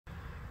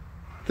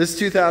This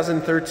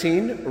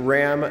 2013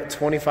 Ram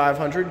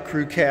 2500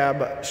 Crew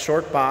Cab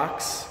Short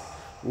Box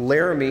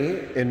Laramie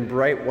in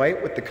bright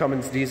white with the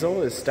Cummins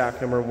diesel is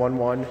stock number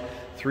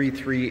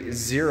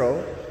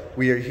 11330.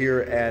 We are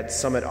here at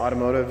Summit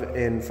Automotive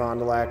in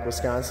Fond du Lac,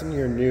 Wisconsin,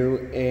 your new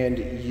and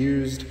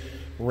used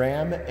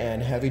Ram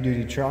and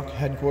heavy-duty truck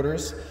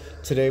headquarters.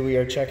 Today we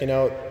are checking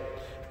out,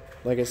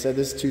 like I said,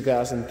 this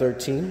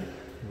 2013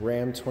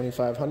 Ram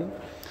 2500.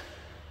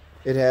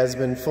 It has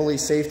been fully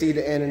safetied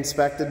and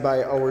inspected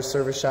by our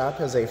service shop,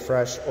 has a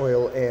fresh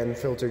oil and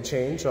filter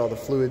change. All the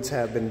fluids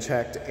have been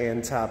checked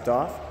and topped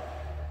off.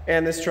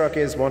 And this truck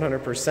is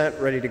 100%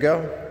 ready to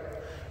go.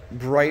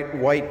 Bright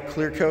white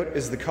clear coat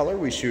is the color.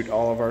 We shoot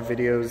all of our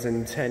videos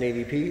in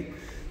 1080p,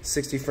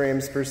 60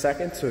 frames per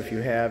second. So if you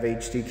have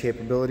HD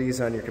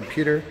capabilities on your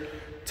computer,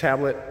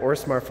 tablet, or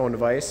smartphone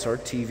device, or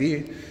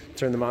TV,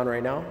 turn them on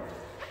right now,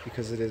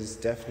 because it is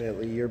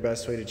definitely your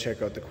best way to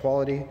check out the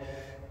quality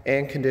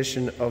and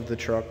condition of the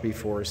truck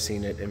before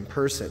seeing it in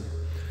person.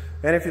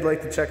 And if you'd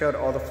like to check out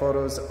all the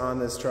photos on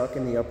this truck,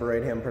 in the upper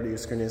right hand part of your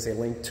screen is a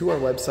link to our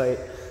website.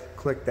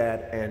 Click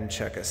that and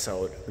check us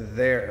out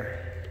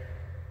there.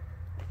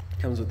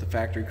 Comes with the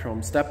factory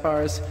chrome step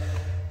bars,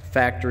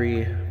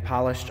 factory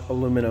polished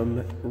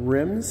aluminum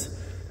rims.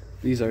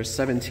 These are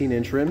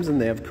 17-inch rims,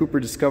 and they have Cooper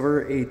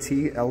Discover AT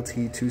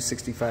LT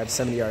 265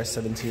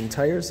 70R17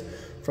 tires.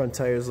 Front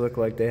tires look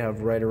like they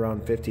have right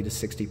around 50 to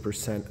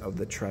 60% of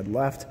the tread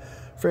left.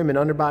 Frame and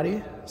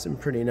underbody is in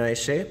pretty nice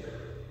shape.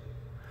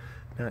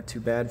 Not too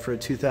bad for a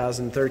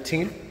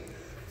 2013.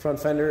 Front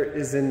fender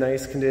is in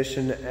nice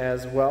condition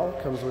as well.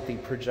 Comes with the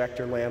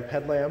projector lamp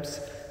headlamps,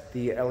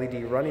 the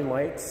LED running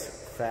lights,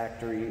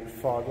 factory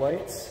fog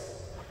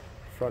lights.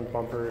 Front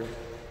bumper,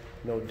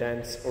 no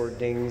dents or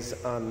dings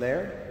on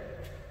there.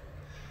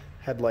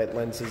 Headlight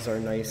lenses are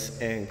nice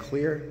and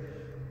clear.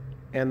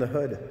 And the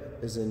hood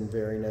is in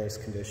very nice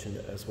condition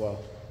as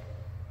well.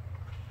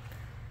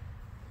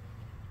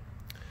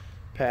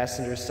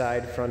 Passenger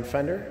side front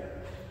fender,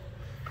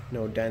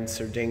 no dents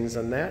or dings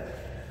on that.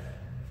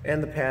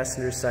 And the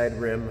passenger side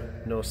rim,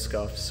 no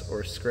scuffs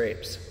or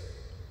scrapes.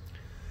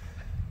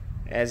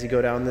 As you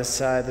go down this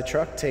side of the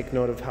truck, take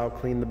note of how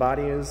clean the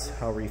body is,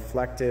 how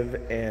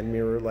reflective and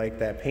mirror-like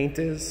that paint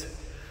is.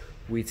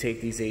 We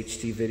take these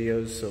HD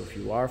videos, so if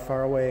you are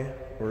far away,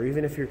 or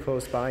even if you're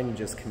close by and you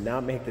just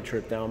cannot make the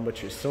trip down,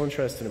 but you're still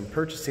interested in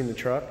purchasing the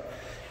truck,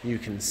 you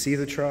can see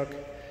the truck,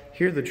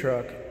 hear the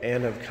truck,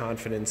 and have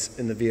confidence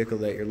in the vehicle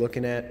that you're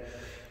looking at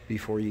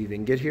before you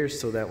even get here,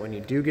 so that when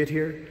you do get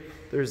here,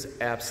 there's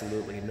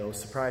absolutely no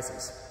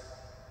surprises.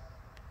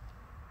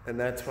 And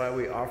that's why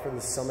we offer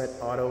the Summit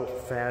Auto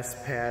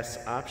Fast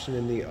Pass option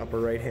in the upper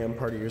right-hand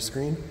part of your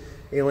screen.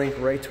 A link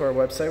right to our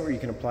website where you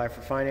can apply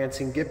for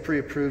financing, get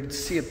pre-approved,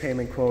 see a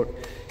payment quote,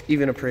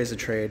 even appraise a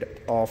trade,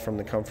 all from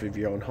the comfort of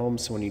your own home.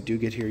 So when you do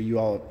get here,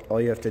 all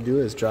you have to do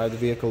is drive the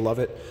vehicle, love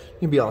it,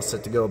 you'll be all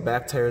set to go.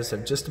 Back tires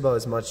have just about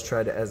as much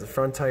tread as the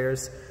front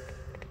tires.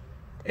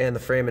 And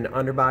the frame and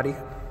underbody,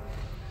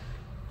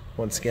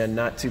 once again,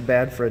 not too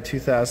bad for a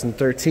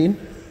 2013.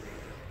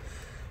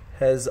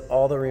 Has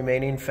all the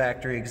remaining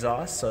factory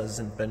exhaust, so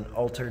hasn't been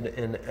altered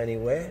in any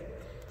way.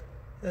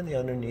 And the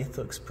underneath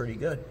looks pretty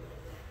good.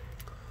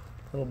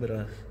 A little bit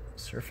of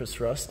surface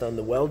rust on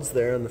the welds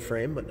there on the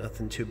frame, but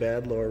nothing too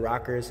bad. Lower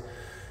rockers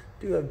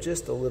do have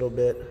just a little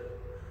bit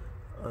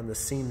on the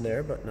seam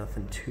there, but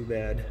nothing too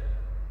bad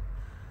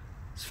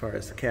as far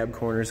as the cab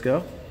corners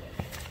go.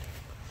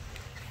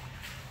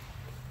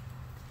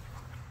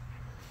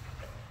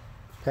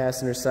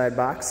 Passenger side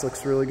box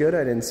looks really good.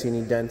 I didn't see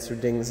any dents or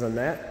dings on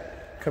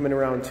that. Coming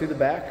around to the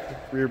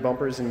back, rear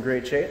bumper's in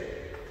great shape.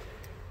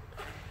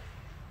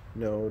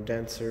 No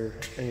dents or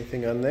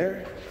anything on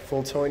there.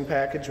 Full towing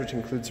package, which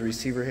includes a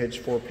receiver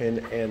hitch,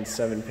 4-pin and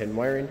 7-pin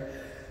wiring.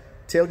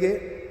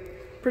 Tailgate,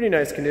 pretty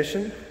nice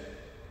condition.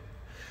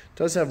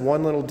 Does have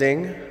one little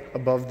ding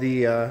above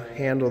the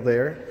handle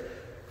there.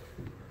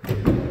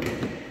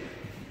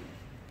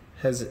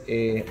 Has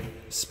a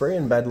spray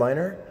and bed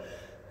liner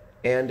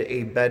and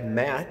a bed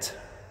mat.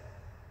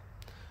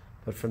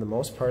 But for the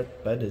most part,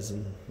 the bed is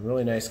in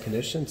really nice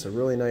condition. It's a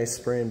really nice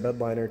spray and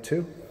bed liner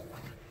too.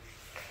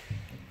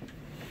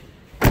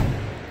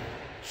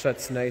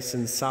 Shuts nice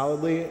and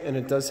solidly, and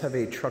it does have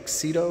a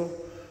Truxedo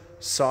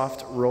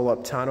soft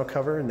roll-up tonneau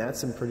cover, and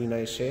that's in pretty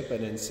nice shape. I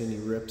didn't see any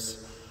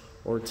rips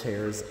or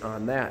tears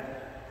on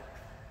that.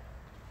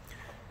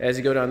 As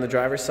you go down the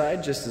driver's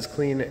side, just as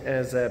clean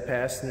as that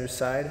passenger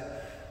side.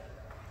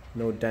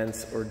 No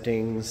dents or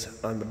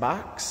dings on the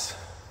box.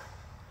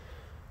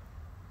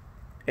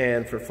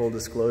 And for full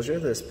disclosure,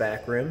 this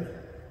back rim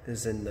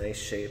is in nice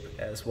shape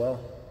as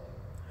well.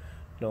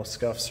 No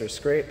scuffs or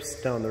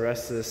scrapes. Down the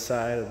rest of this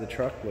side of the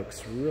truck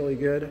looks really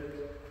good.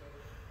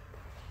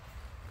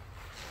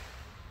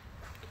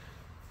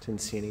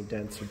 Didn't see any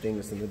dents or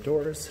dings in the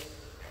doors.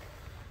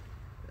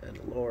 And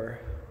the lower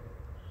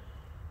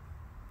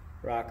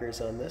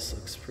rockers on this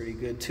looks pretty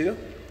good too.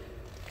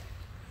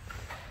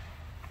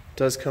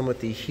 Does come with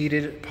the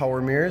heated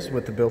power mirrors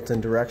with the built-in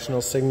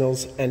directional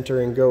signals,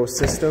 enter and go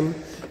system.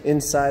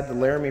 Inside, the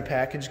Laramie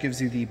package gives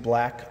you the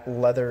black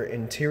leather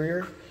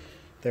interior.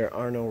 There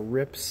are no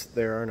rips,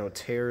 there are no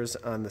tears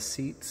on the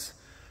seats,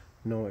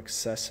 no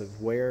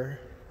excessive wear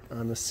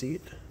on the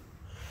seat.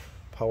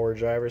 Power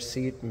driver's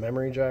seat,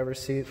 memory driver's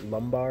seat,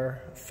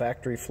 lumbar,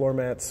 factory floor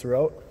mats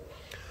throughout.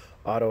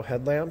 Auto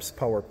headlamps,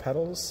 power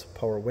pedals,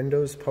 power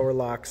windows, power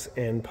locks,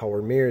 and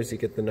power mirrors. You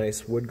get the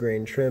nice wood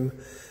grain trim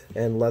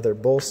and leather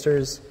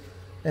bolsters.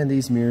 And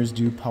these mirrors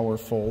do power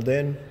fold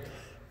in.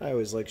 I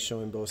always like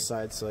showing both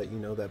sides so that you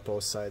know that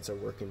both sides are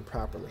working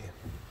properly.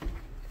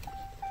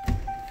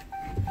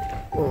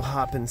 We'll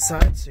hop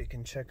inside so you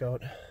can check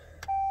out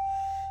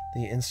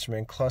the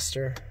instrument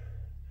cluster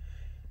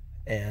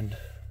and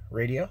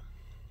radio.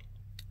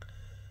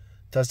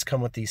 Does come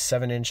with the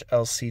 7-inch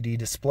LCD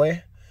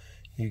display.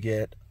 You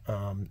get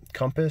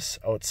compass,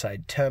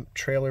 outside temp,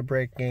 trailer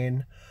brake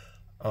gain,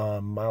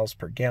 miles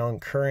per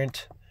gallon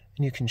current,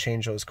 and you can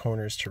change those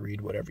corners to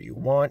read whatever you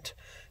want.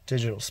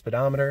 Digital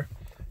speedometer.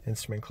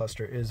 Instrument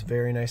cluster is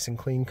very nice and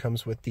clean.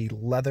 Comes with the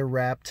leather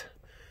wrapped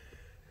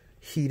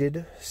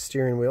heated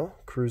steering wheel,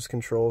 cruise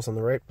controls on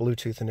the right,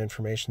 Bluetooth and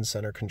information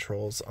center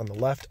controls on the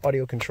left,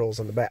 audio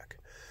controls on the back.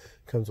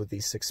 Comes with the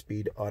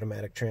 6-speed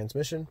automatic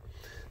transmission.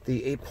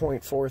 The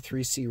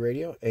 8.43C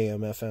radio,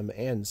 AM, FM,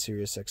 and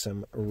Sirius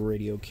XM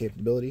radio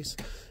capabilities.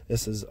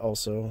 This is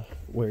also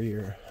where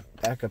your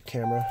backup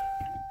camera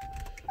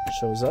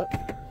shows up,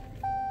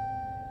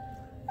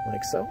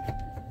 like so.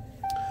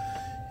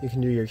 You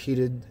can do your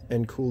heated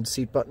and cooled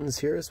seat buttons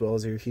here, as well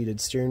as your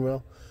heated steering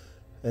wheel.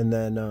 And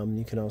then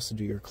you can also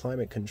do your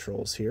climate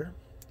controls here,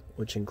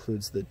 which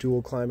includes the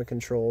dual climate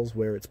controls,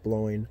 where it's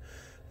blowing,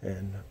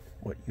 and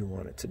what you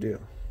want it to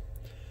do.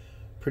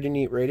 Pretty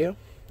neat radio.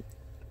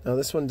 Now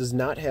this one does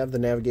not have the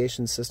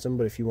navigation system,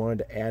 but if you wanted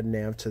to add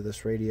nav to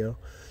this radio,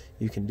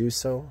 you can do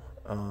so.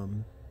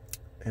 And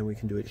we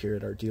can do it here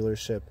at our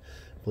dealership.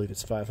 I believe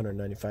it's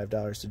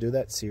 $595 to do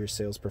that. See your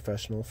sales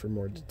professional for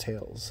more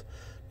details.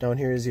 Down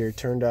here is your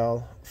turn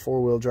dial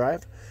 4-wheel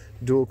drive.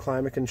 Dual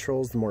climate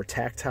controls, the more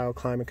tactile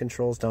climate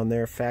controls down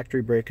there.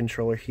 Factory brake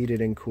controller,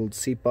 heated and cooled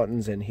seat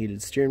buttons, and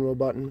heated steering wheel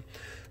button.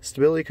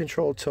 Stability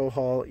control, tow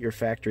haul, your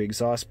factory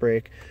exhaust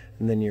brake,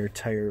 and then your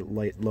tire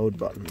light load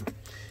button.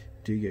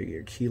 Do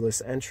your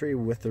keyless entry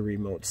with the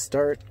remote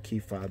start. Key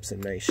fob's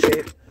in nice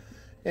shape.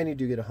 And you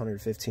do get a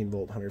 115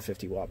 volt,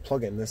 150 watt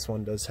plug-in. This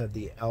one does have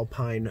the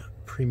Alpine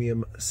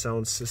premium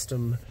sound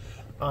system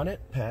on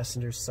it.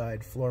 Passenger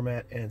side floor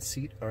mat and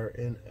seat are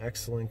in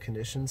excellent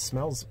condition.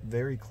 Smells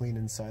very clean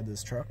inside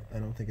this truck. I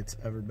don't think it's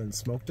ever been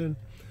smoked in.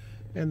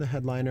 And the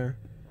headliner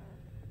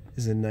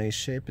is in nice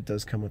shape. It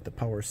does come with the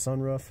power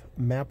sunroof,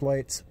 map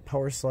lights,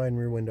 power slide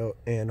rear window,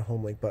 and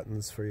Homelink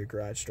buttons for your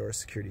garage door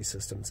security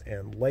systems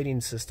and lighting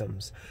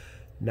systems.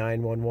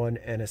 911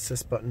 and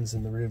assist buttons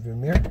in the rearview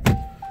mirror.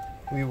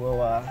 We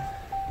will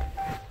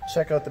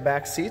check out the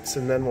back seats,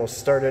 and then we'll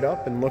start it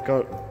up and look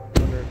out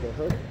under the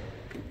hood.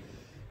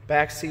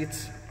 Back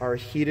seats are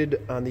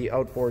heated on the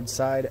outboard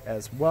side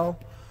as well.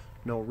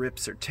 No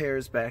rips or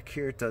tears back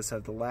here. It does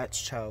have the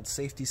Latch child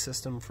safety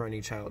system for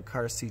any child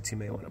car seats you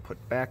may want to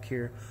put back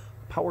here.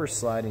 Power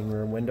sliding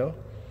rear window.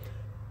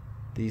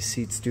 These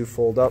seats do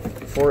fold up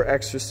for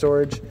extra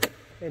storage,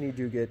 and you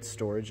do get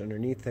storage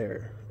underneath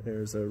there.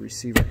 There's a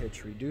receiver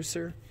hitch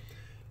reducer.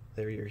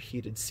 There are your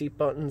heated seat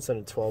buttons and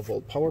a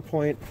 12-volt power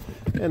point.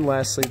 And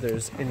lastly,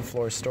 there's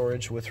in-floor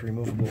storage with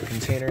removable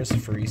containers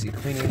for easy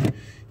cleaning. You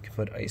can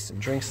put ice and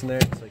drinks in there.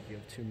 It's like you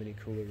have 2 mini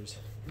coolers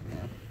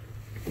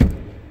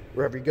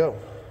wherever you go.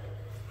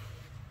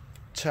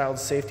 Child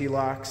safety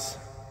locks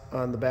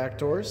on the back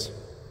doors.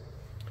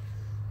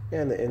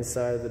 And the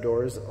inside of the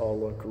doors all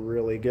look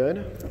really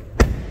good.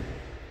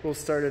 We'll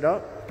start it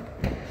up.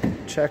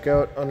 Check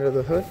out under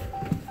the hood.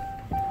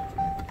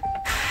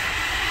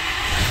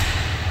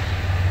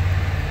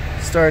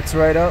 Starts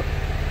right up.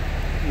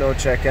 No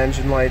check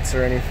engine lights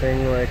or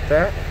anything like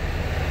that.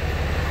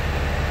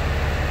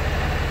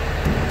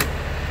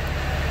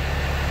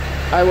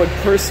 I would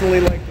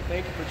personally like to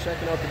thank you for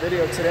checking out the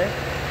video today.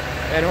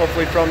 And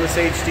hopefully from this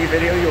HD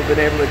video you'll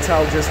be able to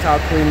tell just how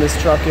clean this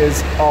truck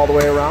is all the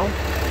way around,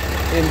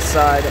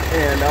 inside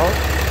and out.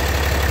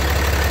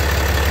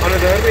 Under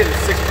the hood we have a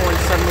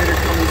 6.7 liter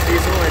Cummins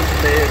diesel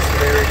engine bay. It's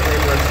very clean,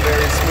 runs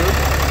very smooth.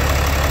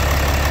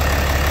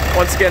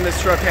 Once again, this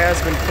truck has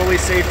been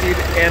fully safetied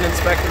and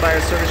inspected by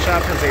our service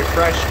shop, has a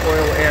fresh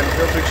oil and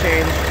filter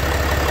change.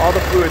 All the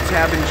fluids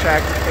have been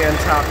checked and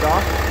topped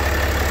off,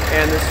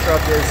 and this truck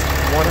is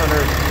 100%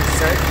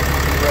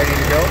 ready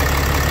to go.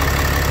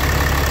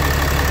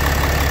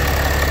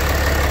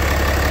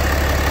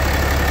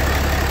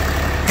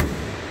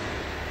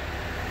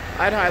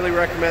 I'd highly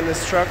recommend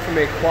this truck from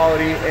a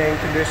quality and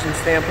condition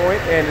standpoint,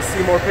 and to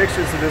see more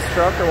pictures of this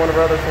truck or one of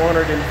our other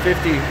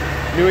 450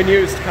 new and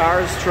used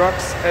cars,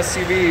 trucks,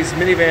 SUVs,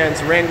 minivans,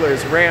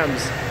 Wranglers,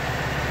 Rams,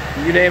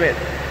 you name it,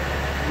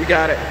 we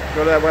got it.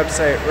 Go to that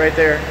website right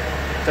there,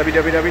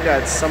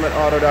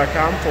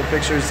 www.summitauto.com. Full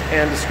pictures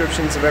and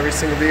descriptions of every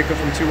single vehicle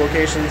from 2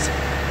 locations,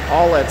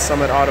 all at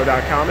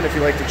summitauto.com. And if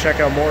you'd like to check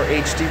out more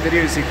HD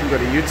videos, you can go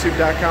to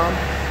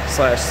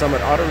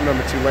youtube.com/summitauto.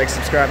 Remember to like,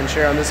 subscribe, and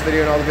share on this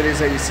video and all the videos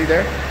that you see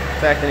there.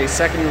 In fact, in a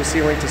second you will see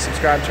a link to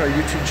subscribe to our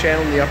YouTube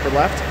channel in the upper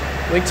left,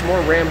 link to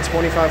more Ram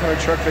 2500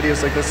 truck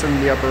videos like this one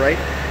in the upper right,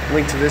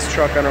 link to this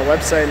truck on our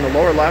website in the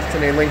lower left,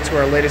 and a link to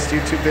our latest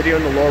YouTube video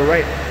in the lower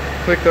right.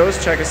 Click those,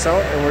 check us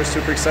out, and we're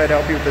super excited to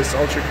help you with this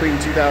ultra clean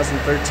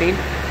 2013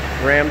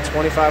 Ram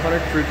 2500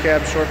 Crew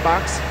Cab Short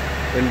Box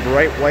in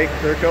bright white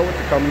clear coat with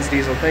the Cummins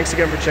diesel. Thanks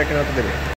again for checking out the video.